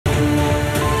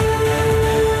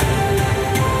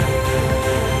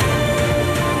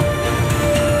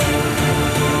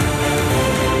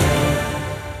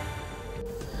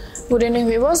Good evening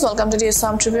viewers, welcome to the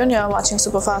Assam Tribune. You are watching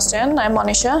Superfast and I'm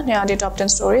Monisha. Here are the top 10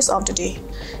 stories of the day.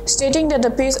 Stating that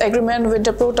the peace agreement with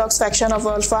the pro-Turks faction of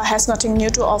Ulfa has nothing new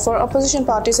to offer, opposition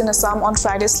parties in Assam on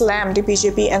Friday slammed the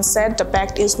BJP and said the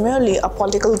pact is merely a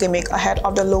political gimmick ahead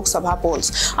of the Lok Sabha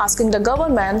polls. Asking the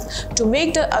government to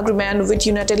make the agreement with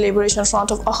United Liberation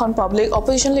Front of Assam public,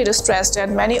 opposition leaders stressed that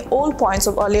many old points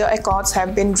of earlier accords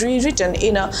have been rewritten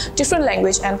in a different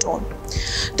language and tone.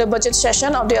 The budget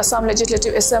session of the Assam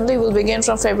Legislative Assembly will begin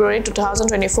from February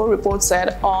 2024, report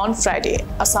said on Friday.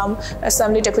 Assam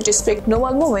Assembly Deputy Speaker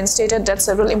Nomal Momin stated that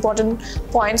several important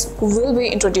points will be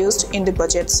introduced in the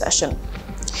budget session.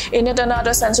 In yet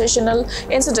another sensational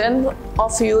incident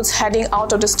of youths heading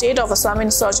out of the state of Assam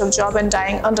in search of job and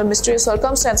dying under mysterious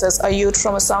circumstances, a youth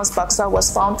from Assam's Baksa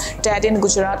was found dead in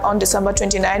Gujarat on December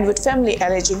 29 with family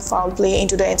alleging foul play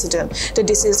into the incident. The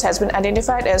deceased has been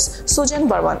identified as Sujan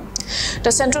Barman.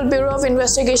 The Central Bureau of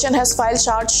Investigation has filed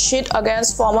charge sheet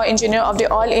against former engineer of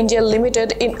the Oil India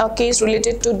Limited in a case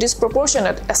related to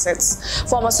disproportionate assets.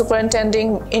 Former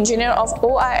superintending engineer of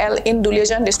OIL in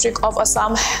Duliajan district of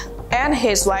Assam and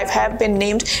his wife have been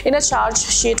named in a charge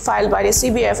sheet filed by the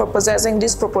CBI for possessing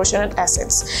disproportionate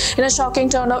assets. In a shocking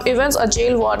turn of events, a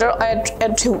jail warder at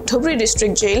Dhubri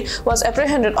district jail was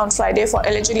apprehended on Friday for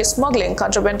allegedly smuggling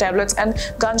contraband tablets and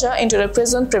ganja into the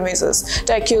prison premises.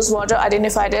 The accused warder,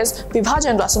 identified as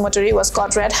Bibhajan Basumatari, was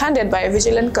caught red-handed by a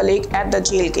vigilant colleague at the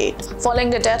jail gate. Following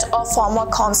the death of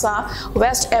former Khonsa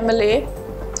West MLA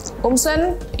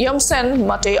Yumsen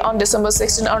Mate on December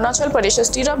 16, Arunachal Pradesh's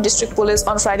Tirap District Police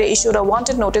on Friday issued a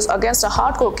wanted notice against a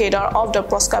hardcore cadre of the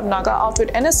Proskab Naga outfit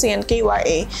NSC and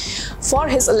KYA for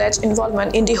his alleged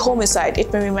involvement in the homicide.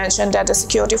 It may be mentioned that the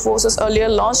security forces earlier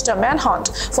launched a manhunt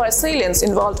for assailants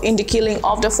involved in the killing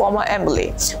of the former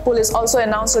MLA. Police also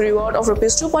announced a reward of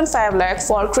Rs 2.5 lakh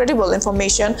for credible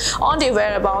information on the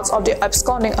whereabouts of the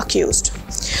absconding accused.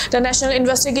 The National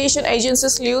Investigation Agency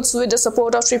sleuths, with the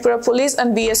support of Tripura Police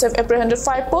and BSF, apprehended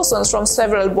 5 persons from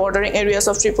several bordering areas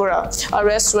of Tripura.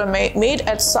 Arrests were made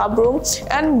at Sabrum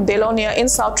and Belonia in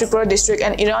South Tripura district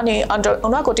and Irani under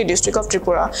Unakoti district of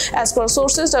Tripura. As per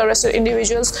sources, the arrested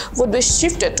individuals would be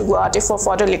shifted to Guwahati for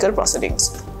further legal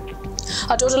proceedings.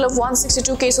 A total of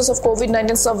 162 cases of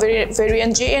COVID-19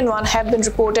 subvariant JN1 have been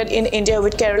reported in India,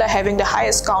 with Kerala having the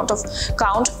highest count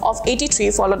of 83,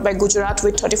 followed by Gujarat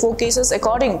with 34 cases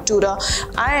according to the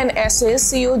INSA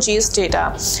COG's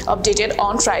data updated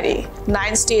on Friday.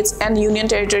 9 states and union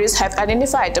territories have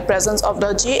identified the presence of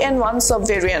the JN1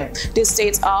 subvariant. These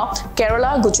states are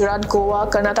Kerala, Gujarat, Goa,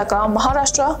 Karnataka,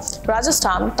 Maharashtra,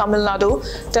 Rajasthan, Tamil Nadu,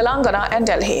 Telangana and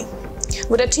Delhi.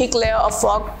 With a thick layer of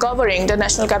fog covering the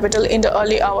national capital in the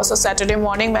early hours of Saturday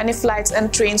morning, many flights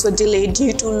and trains were delayed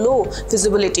due to low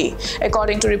visibility.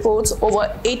 According to reports,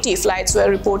 over 80 flights were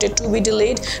reported to be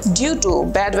delayed due to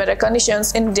bad weather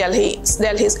conditions in Delhi's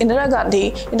Indira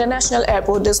Gandhi International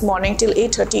Airport this morning till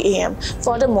 8:30 a.m.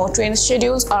 Furthermore, train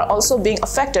schedules are also being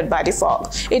affected by the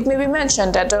fog. It may be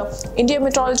mentioned that the Indian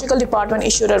Meteorological Department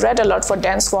issued a red alert for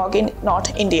dense fog in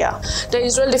North India. The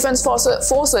Israel Defense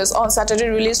Forces on Saturday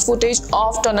released footage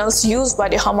of tunnels used by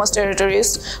the Hamas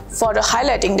terrorists, further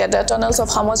highlighting that the tunnels of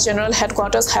Hamas general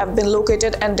headquarters have been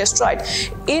located and destroyed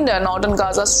in the northern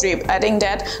Gaza Strip, adding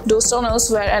that those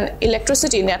tunnels were an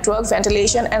electricity network,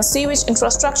 ventilation and sewage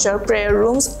infrastructure, prayer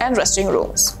rooms and resting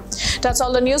rooms. That's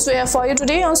all the news we have for you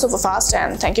today on Superfast,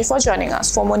 and thank you for joining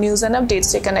us. For more news and updates,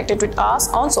 stay connected with us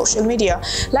on social media.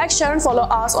 Like, share and follow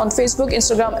us on Facebook,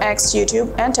 Instagram, X,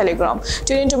 YouTube and Telegram.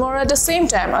 Tune in tomorrow at the same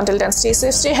time. Until then, stay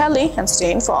safe, stay healthy and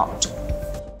stay informed.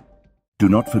 Do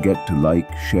not forget to like,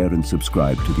 share and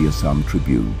subscribe to the Assam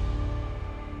Tribune.